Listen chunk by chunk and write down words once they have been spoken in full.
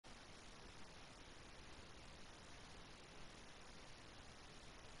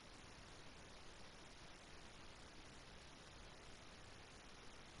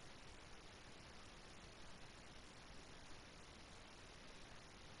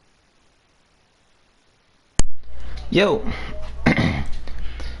Yo,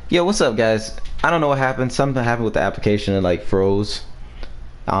 yo, what's up, guys? I don't know what happened. Something happened with the application and like froze.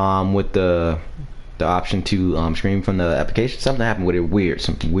 With the option to stream from the application. Something happened with it. Weird.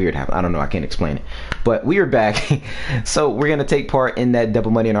 Something weird happened. I don't know. I can't explain it. But we are back. So we're gonna take part in that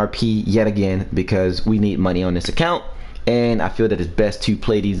double money in RP yet again because we need money on this account. And I feel that it's best to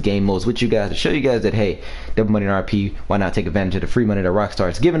play these game modes with you guys to show you guys that, hey, double money in RP, why not take advantage of the free money that Rockstar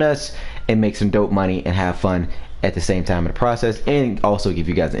is giving us and make some dope money and have fun at the same time in the process, and also give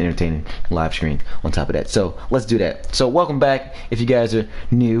you guys an entertaining live stream on top of that. So let's do that. So welcome back. If you guys are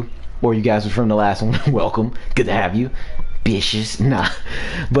new or you guys are from the last one, welcome. Good to have you. Bitches. Nah.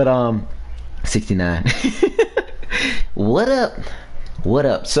 But 69. What up? What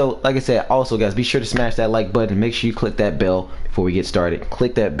up? So like I said, also guys, be sure to smash that like button. Make sure you click that bell before we get started.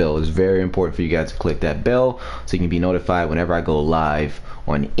 Click that bell. It's very important for you guys to click that bell so you can be notified whenever I go live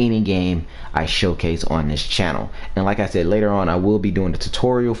on any game I showcase on this channel. And like I said, later on I will be doing a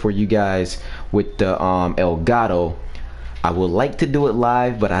tutorial for you guys with the Elgato. I would like to do it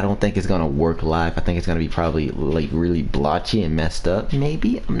live, but I don't think it's gonna work live. I think it's gonna be probably like really blotchy and messed up.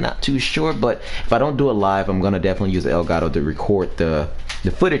 Maybe, I'm not too sure. But if I don't do it live, I'm gonna definitely use the Elgato to record the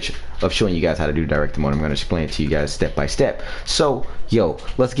footage of showing you guys how to do direct mode. I'm gonna explain it to you guys step by step. So, yo,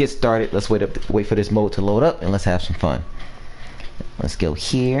 let's get started. Let's wait for this mode to load up and let's have some fun. Let's go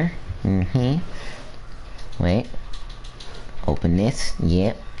here. Wait. Open this.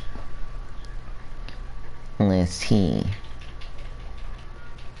 Yep. Let's see.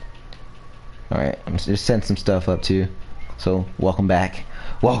 Alright, I'm just setting some stuff up too. So, welcome back.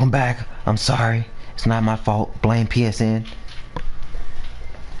 Welcome back. I'm sorry. It's not my fault. Blame PSN.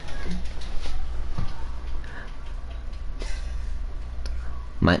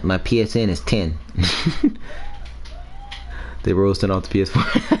 My PSN is 10. They roasting off the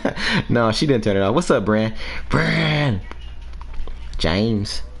PS4. No, she didn't turn it off. What's up, Bran? Bran!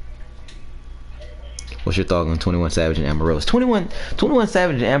 James. What's your thought on 21 Savage and Amber Rose? 21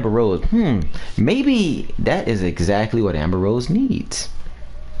 Savage and Amber Rose. Maybe that is exactly what Amber Rose needs.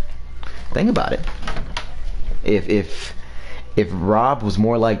 Think about it. If Rob was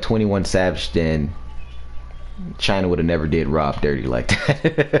more like 21 Savage, then China would have never did Rob dirty like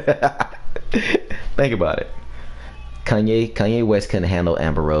that. Think about it. Kanye West couldn't handle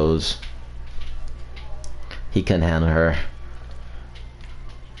Amber Rose. He couldn't handle her.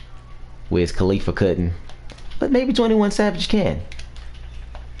 Wiz Khalifa couldn't, but maybe 21 Savage can.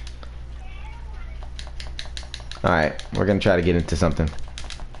 Alright, we're gonna try to get into something.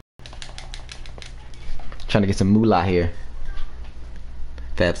 Trying to get some moolah here.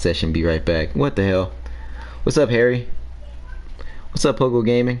 Fab session, be right back. What the hell? What's up, Harry? What's up, Pogo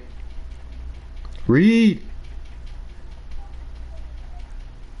Gaming? Reed!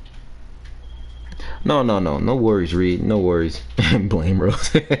 No worries, Reed. No worries. Blame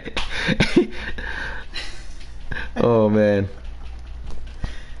Rose. Oh man.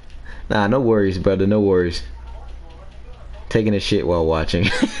 Nah, no worries, brother. No worries. Taking a shit while watching.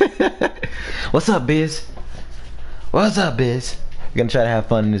 What's up, Biz? What's up, Biz? We're gonna try to have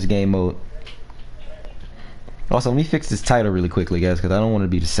fun in this game mode. Also, let me fix this title really quickly, guys, because I don't want to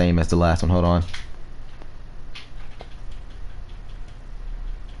be the same as the last one. Hold on.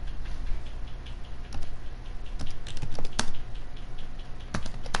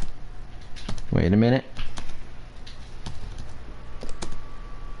 Wait a minute.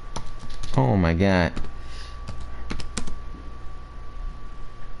 Oh my god.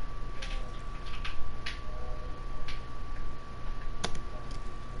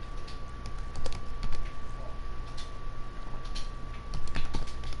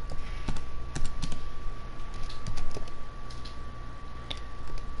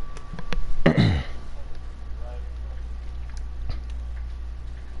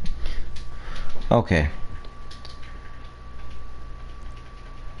 Okay.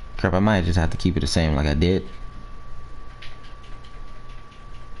 Crap, I might just have to keep it the same like I did.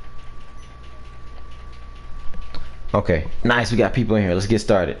 Okay, nice, we got people in here. Let's get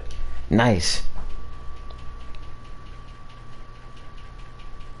started. Nice.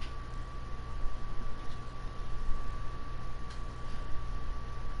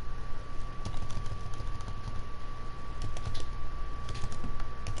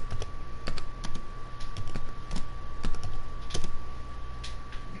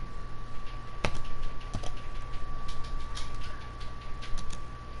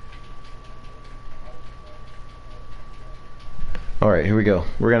 Alright, here we go.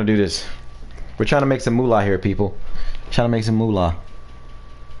 We're gonna do this. We're trying to make some moolah here, people. Trying to make some moolah.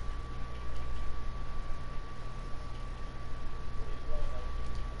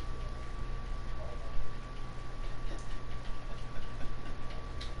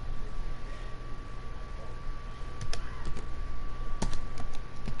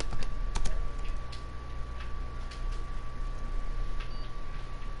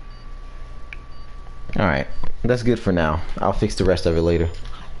 Alright, that's good for now. I'll fix the rest of it later.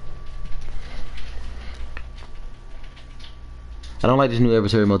 I don't like this new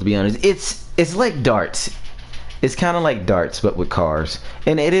adversary mode, to be honest. It's like darts. It's kind of like darts, but with cars.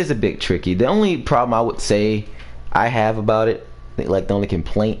 And it is a bit tricky. The only problem I would say I have about it, like the only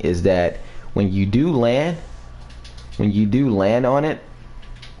complaint, is that when you do land on it,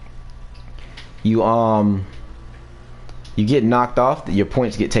 you get knocked off, your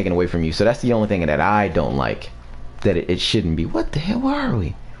points get taken away from you. So that's the only thing that I don't like. That it shouldn't be. What the hell, where are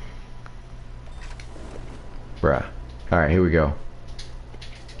we? Bruh. Alright, here we go.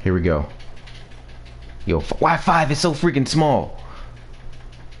 Here we go. Yo, why 5 is so freaking small?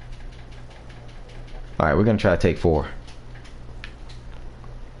 Alright, we're gonna try to take 4.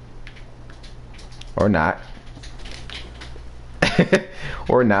 Or not.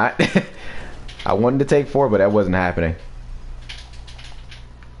 Or not. I wanted to take 4, but that wasn't happening.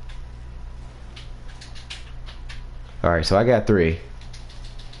 Alright, so I got 3.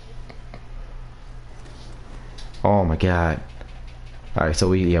 Oh my god. Alright, so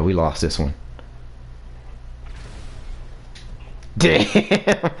we lost this one.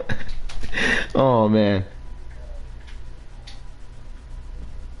 Damn. Oh man.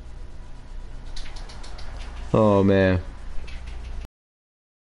 Oh man.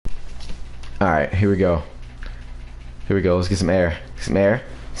 Alright, here we go. Here we go. Let's get some air. Some air.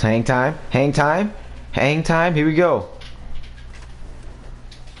 It's hang time. Hang time. Hang time. Here we go.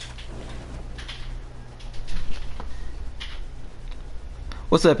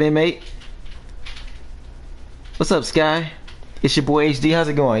 What's up, inmate? What's up, Sky? It's your boy HD. How's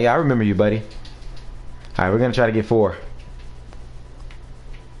it going? Yeah, I remember you, buddy. Alright, we're gonna try to get 4.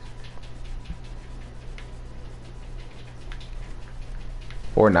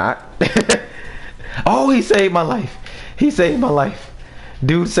 Or not. Oh, he saved my life. He saved my life.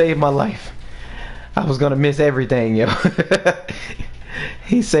 Dude saved my life. I was gonna miss everything, yo.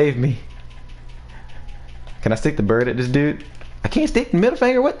 He saved me. Can I stick the bird at this dude? I can't stick the middle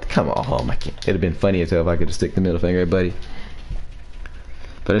finger? What? Come on. Oh my god. It'd have been funny as hell if I could have stick the middle finger at buddy.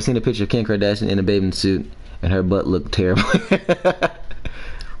 But I seen a picture of Kim Kardashian in a bathing suit and her butt looked terrible.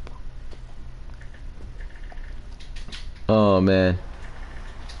 Oh man.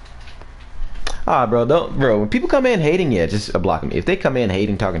 Ah, bro, when people come in hating, yeah, just block them. If they come in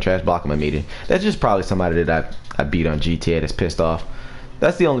hating, talking trash, block them immediately. That's just probably somebody that I beat on GTA that's pissed off.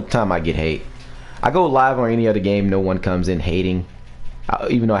 That's the only time I get hate. I go live on any other game, no one comes in hating.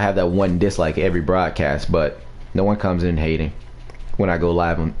 Even though I have that one dislike every broadcast, but no one comes in hating when I go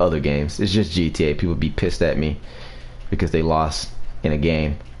live on other games. It's just GTA. People be pissed at me because they lost in a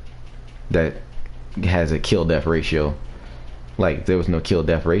game that has a kill-death ratio. Like, if there was no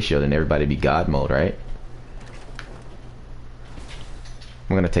kill-death ratio, then everybody be God mode, right?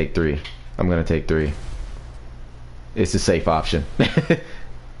 I'm gonna take 3. I'm gonna take 3. It's a safe option.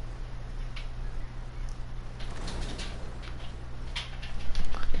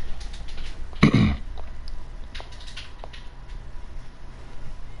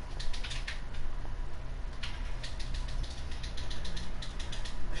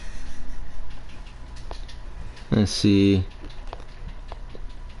 Let's see.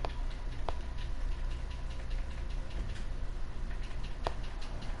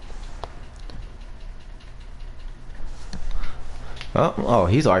 Oh,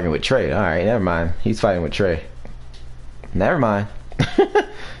 he's arguing with Trey. Alright, never mind. He's fighting with Trey. Never mind.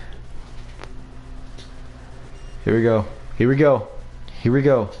 Here we go. Here we go. Here we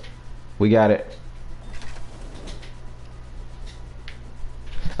go. We got it.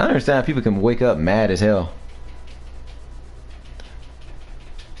 I don't understand how people can wake up mad as hell.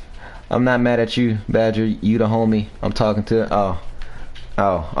 I'm not mad at you, Badger. You the homie I'm talking to.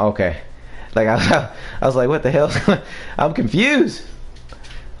 Oh, okay. Like I was like, what the hell? I'm confused.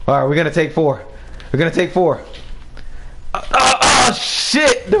 All right, we're gonna take 4. We're gonna take 4. Oh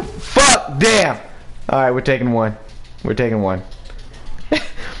shit! The fuck! Damn! All right, we're taking 1. We're taking 1.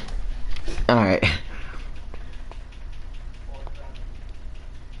 All right.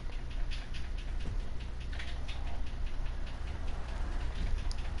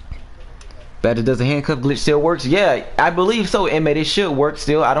 Badger, does the handcuff glitch still works? Yeah, I believe so, inmate. It should work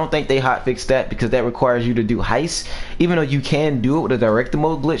still. I don't think they hotfixed that because that requires you to do heists, even though you can do it with a director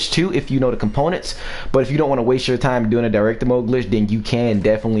mode glitch too if you know the components. But if you don't want to waste your time doing a director mode glitch, then you can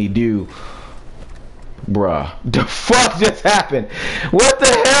definitely do. Bruh, the fuck just happened? What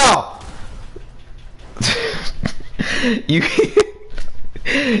the hell? You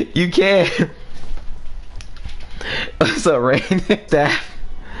can. What's up, Rain? Staff.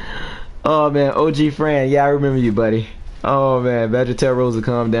 Oh man, OG Fran, yeah, I remember you, buddy. Oh man, Badger, tell Rose to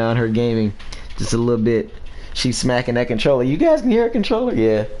calm down. Her gaming Just a little bit. She's smacking that controller. You guys can hear her controller?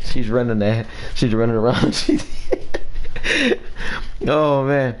 Yeah, she's running that. She's running around. Oh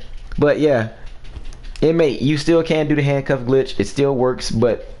man. But yeah, inmate, you still can do the handcuff glitch. It still works,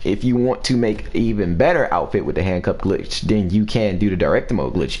 but if you want to make an even better outfit with the handcuff glitch, then you can do the director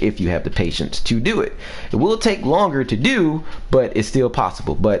mode glitch if you have the patience to do it. It will take longer to do, but it's still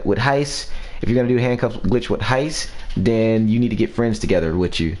possible. But with heist, if you're gonna do the handcuff glitch with heist, then you need to get friends together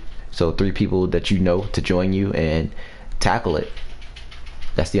with you. So 3 people that you know to join you and tackle it.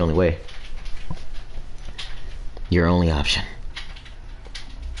 That's the only way. Your only option.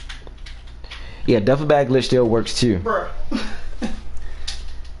 Yeah, duffel bag glitch still works too. Bruh.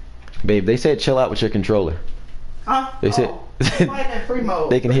 Babe, they said chill out with your controller. Huh? They said Fight that free mode.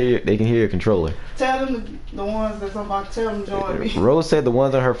 they can hear your controller. Tell them the ones that's about. Tell them join me. Rose said the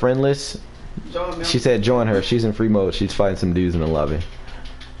ones on her friend list. Join me. She said join her. She's in free mode. She's fighting some dudes in the lobby.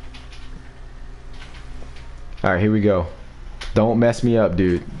 All right, here we go. Don't mess me up,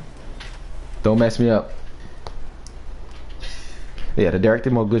 dude. Don't mess me up. Yeah, the director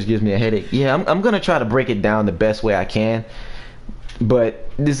mode glitch gives me a headache. Yeah, I'm gonna try to break it down the best way I can,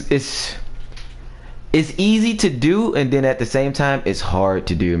 but this it's easy to do, and then at the same time it's hard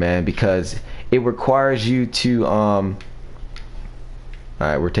to do, man, because it requires you to all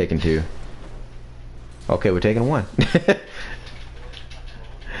right, we're taking 2. Okay, we're taking 1.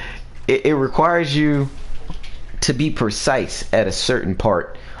 It requires you to be precise at a certain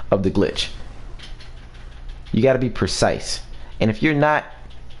part of the glitch. You got to be precise, and if you're not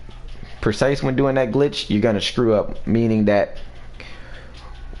precise when doing that glitch, you're gonna screw up, meaning that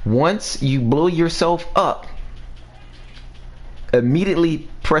once you blow yourself up, immediately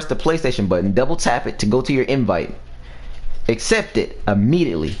press the PlayStation button, double tap it to go to your invite, accept it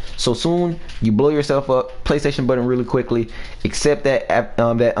immediately. So soon you blow yourself up, PlayStation button really quickly, accept that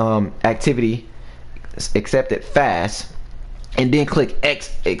activity, accept it fast, and then click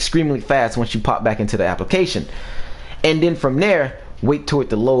X extremely fast once you pop back into the application. And then from there, wait till it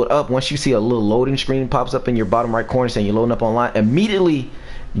to load up. Once you see a little loading screen pops up in your bottom right corner saying you're loading up online, immediately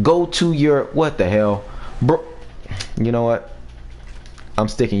go to your, what the hell, bro? You know what? I'm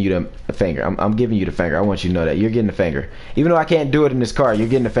sticking you the finger. I'm giving you the finger. I want you to know that you're getting the finger. Even though I can't do it in this car, you're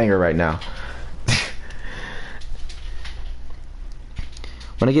getting the finger right now.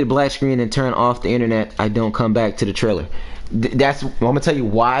 When I get a black screen and turn off the internet, I don't come back to the trailer. I'm gonna tell you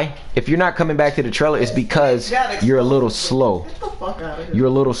why. If you're not coming back to the trailer, it's because you're a little slow. Get the fuck out of here. You're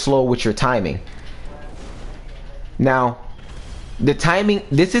a little slow with your timing. Now, the timing,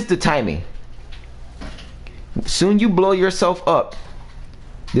 this is the timing. Soon you blow yourself up.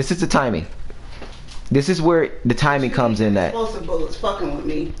 This is the timing. This is where the timing comes in at. Explosive bullets fucking with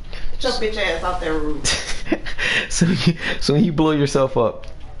me. Get your bitch ass out there, Rude. So you blow yourself up.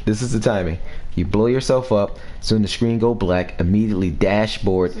 This is the timing. You blow yourself up. Soon the screen go black. Immediately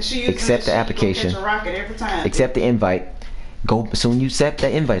dashboard. Accept the application. Accept the invite. Go. Soon you accept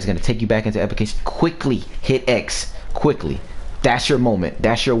that invite, it's gonna take you back into the application. Quickly hit X. Quickly. That's your moment.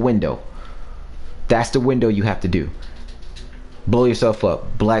 That's your window. That's the window you have to do. Blow yourself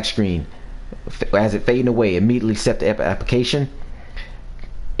up. Black screen. As it fading away, immediately accept the application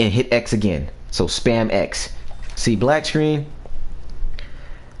and hit X again. So spam X. See black screen.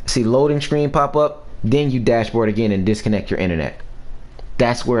 See loading screen pop up. Then you dashboard again and disconnect your internet.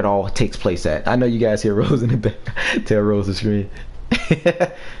 That's where it all takes place at. I know you guys hear Rose in the back. Tell Rose to scream.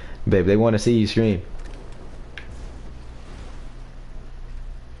 Babe, they want to see you scream.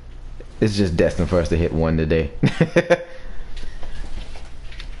 It's just destined for us to hit 1 today.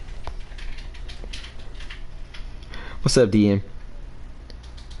 What's up, DM?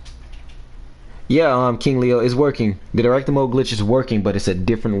 Yeah, King Leo, is working. The director mode glitch is working, but it's a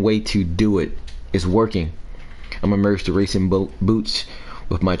different way to do it. It's working. I'm immersed to racing boots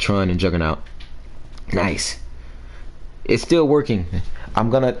with my Tron and Juggernaut. Nice. It's still working. I'm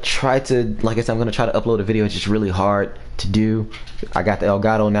gonna try to, like I said, I'm gonna try to upload a video. It's just really hard to do. I got the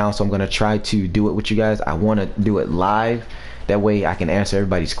Elgato now, so I'm gonna try to do it with you guys. I want to do it live. That way I can answer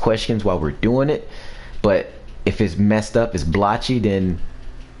everybody's questions while we're doing it. But if it's messed up, it's blotchy, then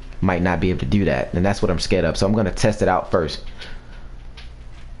might not be able to do that, and that's what I'm scared of. So I'm gonna test it out first.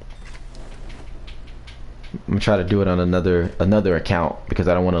 I'm gonna try to do it on another account because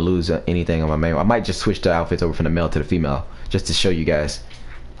I don't want to lose anything on my mail. I might just switch the outfits over from the male to the female just to show you guys.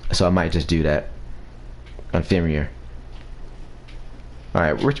 So I might just do that on Femir. All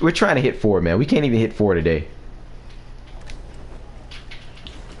right, we're trying to hit 4, man. We can't even hit 4 today.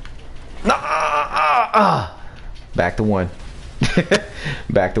 Back to 1.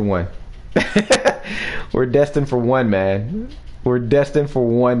 Back to 1. We're destined for 1, man. We're destined for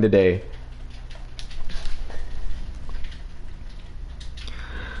 1 today.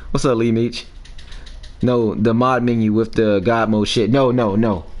 What's up, Lee Meech? No, the mod menu with the God mode shit. No,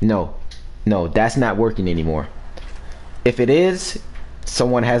 that's not working anymore. If it is,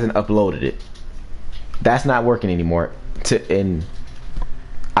 someone hasn't uploaded it. That's not working anymore. And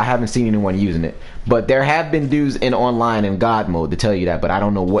I haven't seen anyone using it. But there have been dudes in online in God mode to tell you that, but I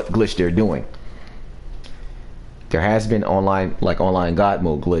don't know what glitch they're doing. There has been online God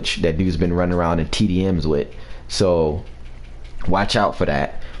mode glitch that dude's been running around in TDMs with. So watch out for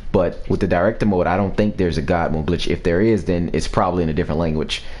that. But with the director mode, I don't think there's a God mode glitch. If there is, then it's probably in a different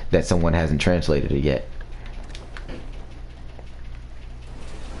language that someone hasn't translated it yet.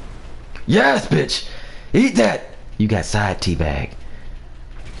 Yes, bitch! Eat that! You got side teabag.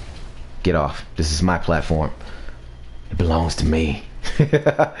 Get off. This is my platform. It belongs to me.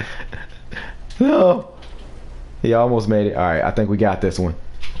 No. He almost made it. Alright, I think we got this one.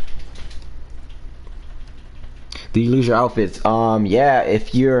 Do you lose your outfits? Yeah,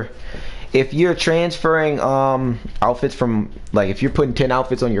 if you're transferring outfits from, like, if you're putting 10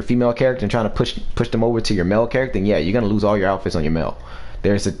 outfits on your female character and trying to push them over to your male character, then yeah, you're gonna lose all your outfits on your male.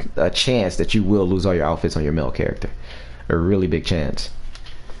 There's a chance that you will lose all your outfits on your male character. A really big chance.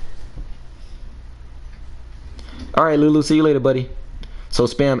 Alright, Lulu, see you later, buddy. So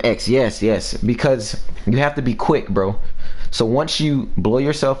spam X, yes, because you have to be quick, bro. So once you blow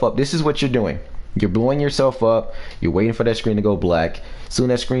yourself up, this is what you're doing. You're blowing yourself up, you're waiting for that screen to go black. Soon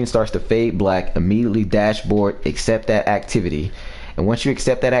that screen starts to fade black, immediately dashboard, accept that activity. And once you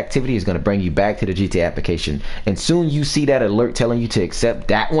accept that activity, it's going to bring you back to the GTA application. And soon you see that alert telling you to accept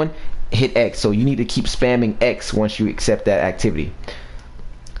that one, hit X. So you need to keep spamming X once you accept that activity.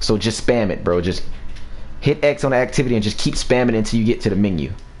 So just spam it, bro. Just hit X on the activity and just keep spamming until you get to the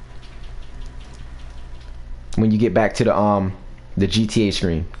menu. When you get back to the GTA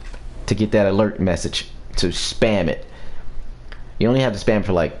screen to get that alert message, to spam it. You only have to spam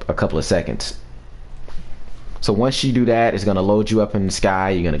for like a couple of seconds. So once you do that, it's gonna load you up in the sky.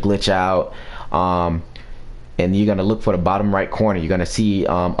 You're gonna glitch out, and you're gonna look for the bottom right corner. You're gonna see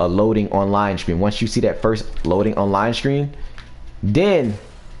a loading online screen. Once you see that first loading online screen, then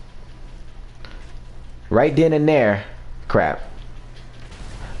right then and there, crap.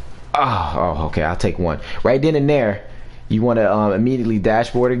 Oh, okay, I'll take one. Right then and there, you want to immediately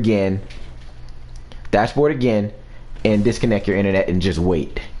dashboard again, and disconnect your internet and just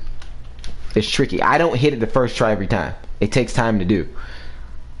wait. It's tricky. I don't hit it the first try every time. It takes time to do.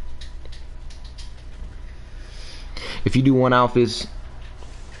 If you do one outfits,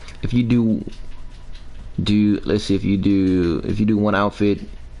 if you do let's see, if you do one outfit,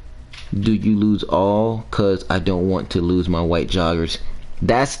 do you lose all? Cause I don't want to lose my white joggers.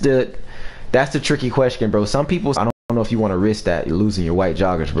 That's the tricky question, bro. Some people, I don't know if you want to risk that, you're losing your white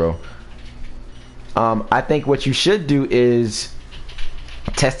joggers, bro. I think what you should do is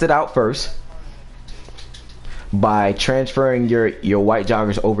test it out first by transferring your white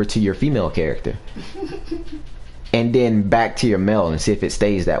joggers over to your female character and then back to your male and see if it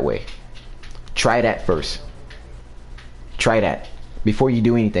stays that way. Try that first. Try that before you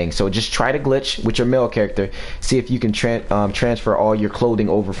do anything. So just try to glitch with your male character, see if you can transfer all your clothing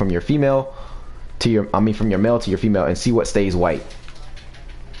over from your female to your from your male to your female, and see what stays white.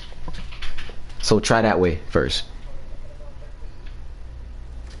 So try that way first.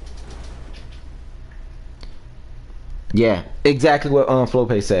 Yeah, exactly what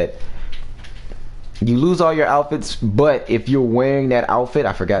Flopay said. You lose all your outfits, but if you're wearing that outfit,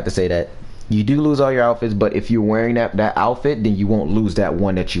 I forgot to say that. You do lose all your outfits, but if you're wearing that outfit, then you won't lose that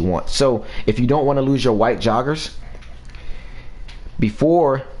one that you want. So if you don't want to lose your white joggers,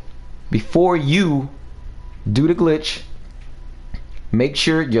 before you do the glitch, make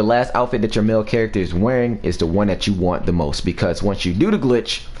sure your last outfit that your male character is wearing is the one that you want the most, because once you do the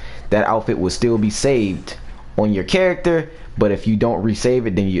glitch, that outfit will still be saved on your character, but if you don't resave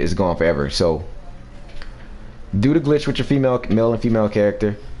it, then it's gone forever. So do the glitch with your male and female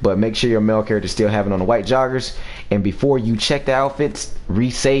character, but make sure your male character is still having on the white joggers, and before you check the outfits,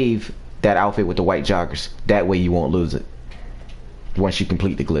 resave that outfit with the white joggers. That way you won't lose it once you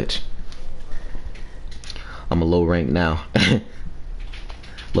complete the glitch. I'm a low rank now.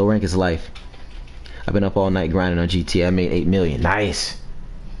 Low rank is life. I've been up all night grinding on GTA. I made 8 million. Nice.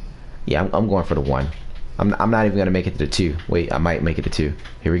 Yeah, I'm going for the 1. I'm not even gonna make it to the 2. Wait, I might make it to 2.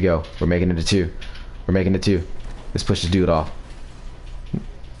 Here we go. We're making it to 2. We're making it 2. Let's push this dude off.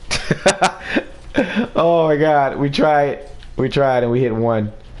 Oh my god, we tried and we hit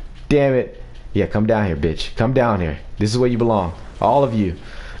 1. Damn it. Yeah, come down here, bitch. Come down here. This is where you belong. All of you.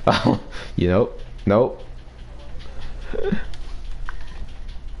 You know, nope.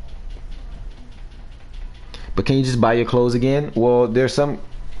 But can you just buy your clothes again? Well, there's some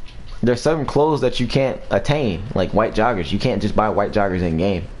there's certain clothes that you can't attain, like white joggers. You can't just buy white joggers in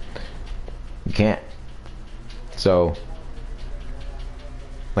game. You can't. So,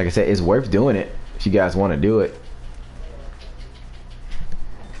 like I said, it's worth doing it if you guys want to do it.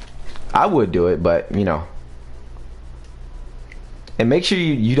 I would do it, but you know. And make sure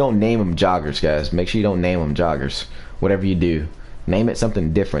you don't name them joggers, guys. Make sure you don't name them joggers. Whatever you do, name it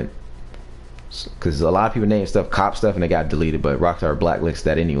something different. Because a lot of people name stuff cop stuff and they got deleted, but Rockstar blacklists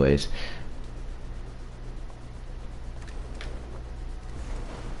that anyways.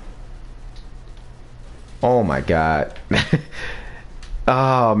 Oh my god.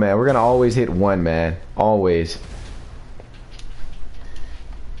 Oh man, we're gonna always hit one, man. Always.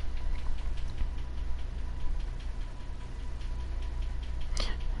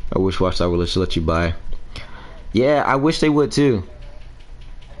 I wish Watchdog would let you buy. Yeah, I wish they would too.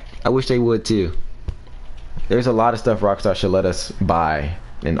 I wish they would too. There's a lot of stuff Rockstar should let us buy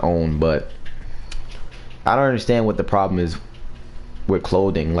and own, but I don't understand what the problem is with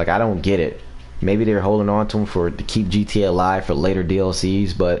clothing. Like, I don't get it. Maybe they're holding on to them to keep GTA alive for later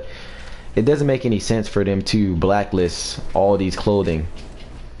DLCs, but it doesn't make any sense for them to blacklist all these clothing.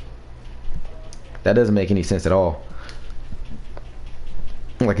 That doesn't make any sense at all.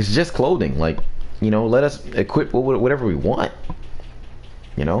 Like, it's just clothing. Like, you know, let us equip whatever we want.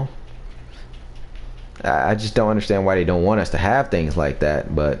 You know? I just don't understand why they don't want us to have things like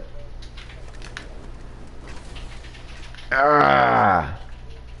that, but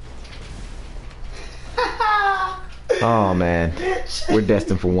oh man, we're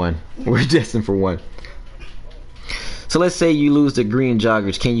destined for one. We're destined for one. So let's say you lose the green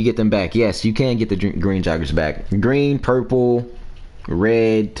joggers. Can you get them back? Yes, you can get the green joggers back. Green, purple,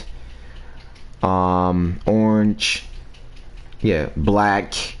 red, orange, yeah,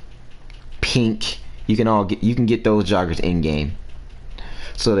 black, pink. You can get those joggers in game.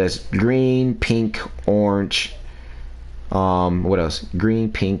 So that's green, pink, orange. What else?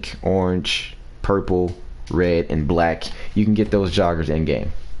 Green, pink, orange, purple, red, and black. You can get those joggers in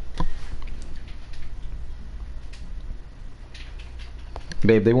game.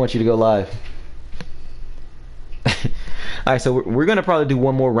 Babe, they want you to go live. Alright, so we're gonna probably do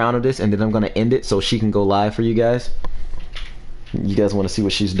one more round of this, and then I'm gonna end it so she can go live for you guys. You guys want to see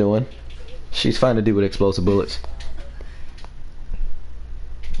what she's doing? She's fine to do with explosive bullets.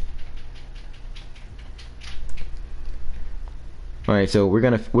 Alright, so we're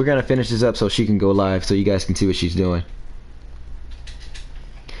gonna finish this up so she can go live so you guys can see what she's doing.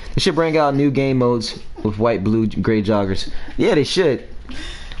 They should bring out new game modes with white, blue, gray joggers. Yeah, they should.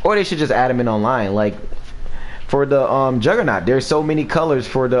 Or they should just add them in online. Like for the Juggernaut, there's so many colors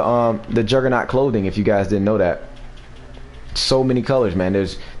for the Juggernaut clothing, if you guys didn't know that. So many colors, man.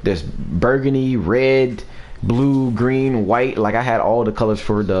 There's burgundy, red, blue, green, white. Like I had all the colors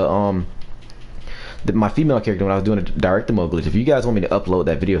for my female character when I was doing a direct mode glitch. If you guys want me to upload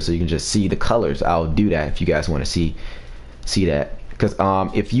that video so you can just see the colors, I'll do that if you guys want to see that. Because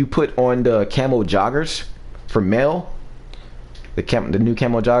if you put on the camo joggers for male, the new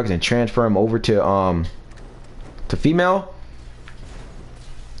camo joggers, and transfer them over to female,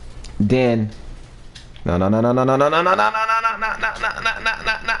 then no,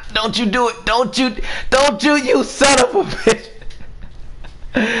 don't you do it, don't you, you son of a bitch.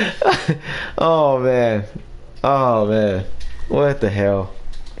 Oh man, what the hell.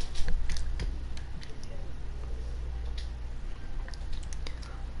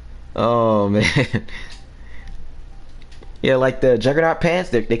 Oh man. Yeah, like the Juggernaut pants,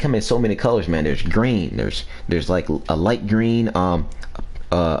 they come in so many colors, man. There's green, there's like a light green,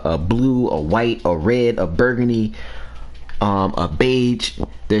 a blue, a white, a red, a burgundy, a beige.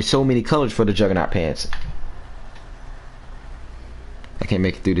 There's so many colors for the Juggernaut pants. I can't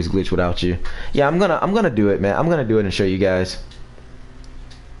make it through this glitch without you. Yeah, I'm gonna do it, man. I'm gonna do it and show you guys.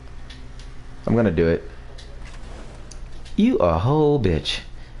 I'm gonna do it. You a whole bitch.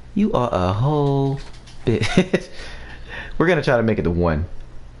 You are a whole bitch. We're gonna try to make it to 1.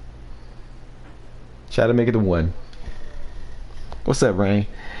 Try to make it to 1. What's up, Rain?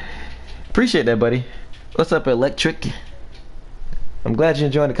 Appreciate that, buddy. What's up, Electric? I'm glad you're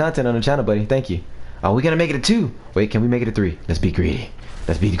enjoying the content on the channel, buddy. Thank you. Oh, we're gonna make it a 2. Wait, can we make it a 3? Let's be greedy.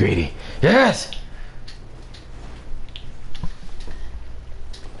 Let's be greedy. Yes!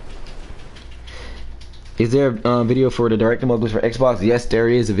 Is there a video for the direct mode glitch for Xbox? Yes, there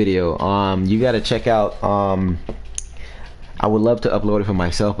is a video. You gotta check out. I would love to upload it for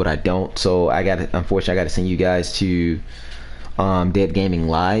myself, but I don't. So unfortunately, I gotta send you guys to Dead Gaming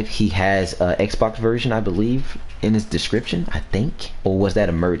Live. He has a Xbox version, I believe, in his description, I think. Or was that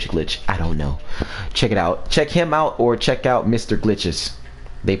a merge glitch? I don't know. Check it out. Check him out, or check out Mr. Glitches.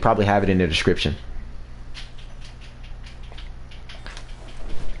 They probably have it in the description.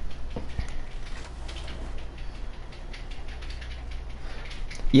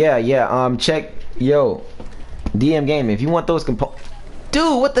 Yeah. Check, yo, DM Game. If you want those dude,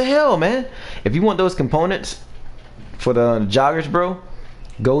 what the hell, man? If you want those components for the joggers, bro,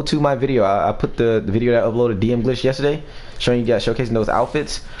 go to my video. I put the video that I uploaded DM Glitch yesterday, showing you guys, showcasing those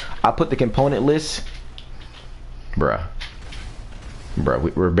outfits. I put the component list, bruh.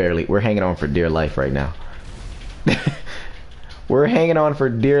 We're hanging on for dear life right now. We're hanging on for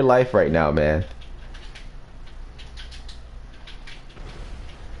dear life right now, man.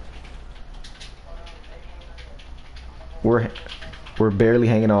 We're barely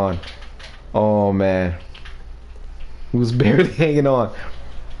hanging on. Oh man, who's barely hanging on?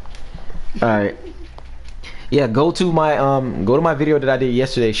 All right. Yeah, go to my video that I did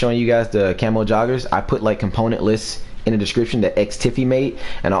yesterday showing you guys the camo joggers. I put like component lists in the description that X Tiffy made,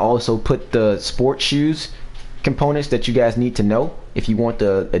 and I also put the sports shoes components that you guys need to know if you want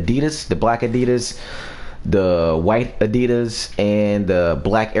the Adidas, the black Adidas, the white Adidas, and the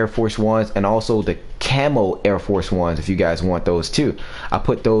black Air Force Ones, and also the camo Air Force Ones if you guys want those too. I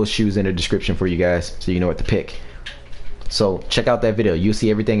put those shoes in the description for you guys so you know what to pick. So check out that video. You'll see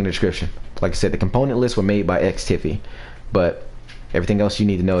everything in the description. Like I said, the component lists were made by X Tiffy, but everything else you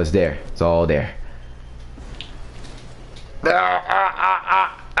need to know is there. It's all there. Oh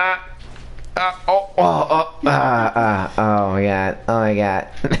my god. Oh my god.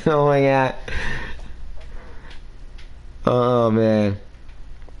 Oh my god. Oh man.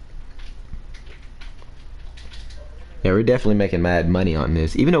 Yeah, we're definitely making mad money on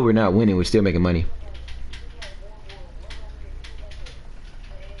this. Even though we're not winning, we're still making money.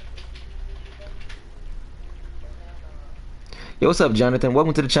 Yo, what's up, Jonathan?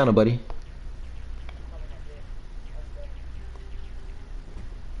 Welcome to the channel, buddy.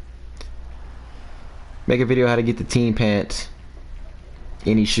 Make a video how to get the team pants.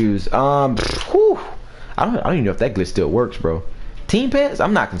 Any shoes? Whew. I don't even know if that glitch still works, bro. Team pants?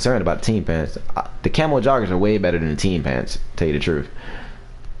 I'm not concerned about the team pants. The camo joggers are way better than the team pants, to tell you the truth.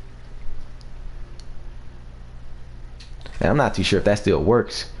 And I'm not too sure if that still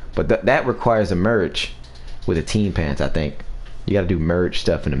works, but that requires a merge with the team pants, I think. You gotta do merge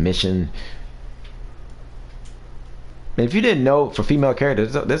stuff in a mission. And if you didn't know, for female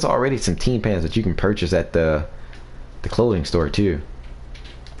characters, there's already some team pants that you can purchase at the clothing store too.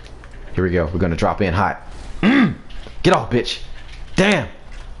 Here we go. We're gonna drop in hot. Get off, bitch. Damn.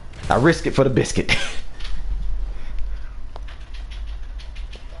 I risk it for the biscuit.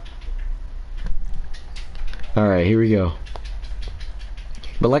 All right, here we go.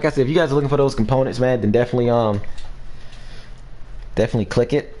 But like I said, if you guys are looking for those components, man, then definitely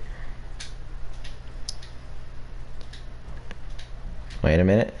click it. Wait a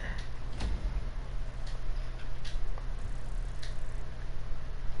minute.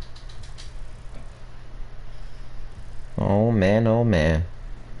 Oh man, oh man.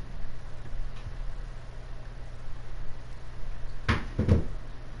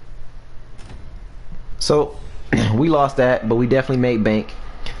 So we lost that, but we definitely made bank.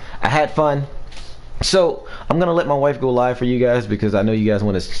 I had fun. So I'm gonna let my wife go live for you guys because I know you guys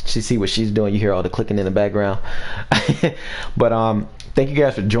want to see what she's doing. You hear all the clicking in the background. But thank you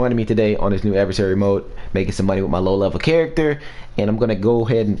guys for joining me today on this new adversary mode, making some money with my low level character. And I'm gonna go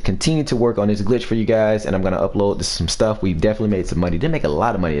ahead and continue to work on this glitch for you guys, and I'm gonna upload some stuff. We definitely made some money. Didn't make a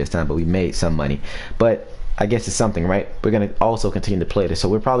lot of money this time, but we made some money. But I guess it's something, right? We're gonna also continue to play this, so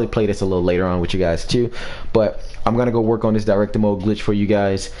we'll probably play this a little later on with you guys too. But I'm gonna go work on this director mode glitch for you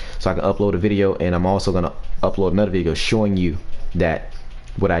guys so I can upload a video, and I'm also gonna upload another video showing you that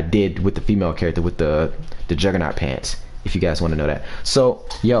what I did with the female character with the juggernaut pants, if you guys want to know that. So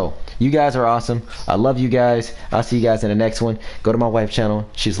yo, you guys are awesome. I love you guys. I'll see you guys in the next one. Go to my wife's channel.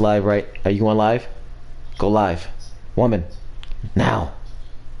 She's live, right? Are you going live? Go live, woman. Now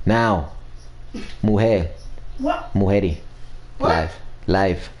mujer. What? Mujeri. What?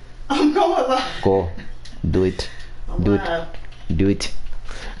 Live. I'm going live. Go. Do it. I'm Do live. it. Do it.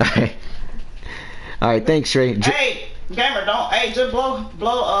 Alright. Alright, thanks, Trey. Hey, gamer, don't. Hey, just blow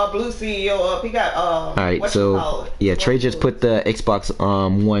Blue CEO up. He got Alright, so yeah, Trey just put the Xbox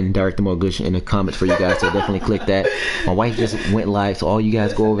One director mode glitch in the comments for you guys, so definitely click that. My wife just went live, so all you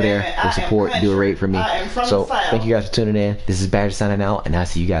guys go over there, go support, do a raid for me. So thank you guys for tuning in. This is Badger signing out, and I'll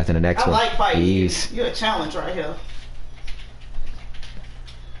see you guys in the next one. Like fighting. Peace. You're a challenge right here.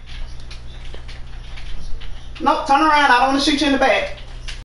 Nope, turn around. I don't want to shoot you in the back.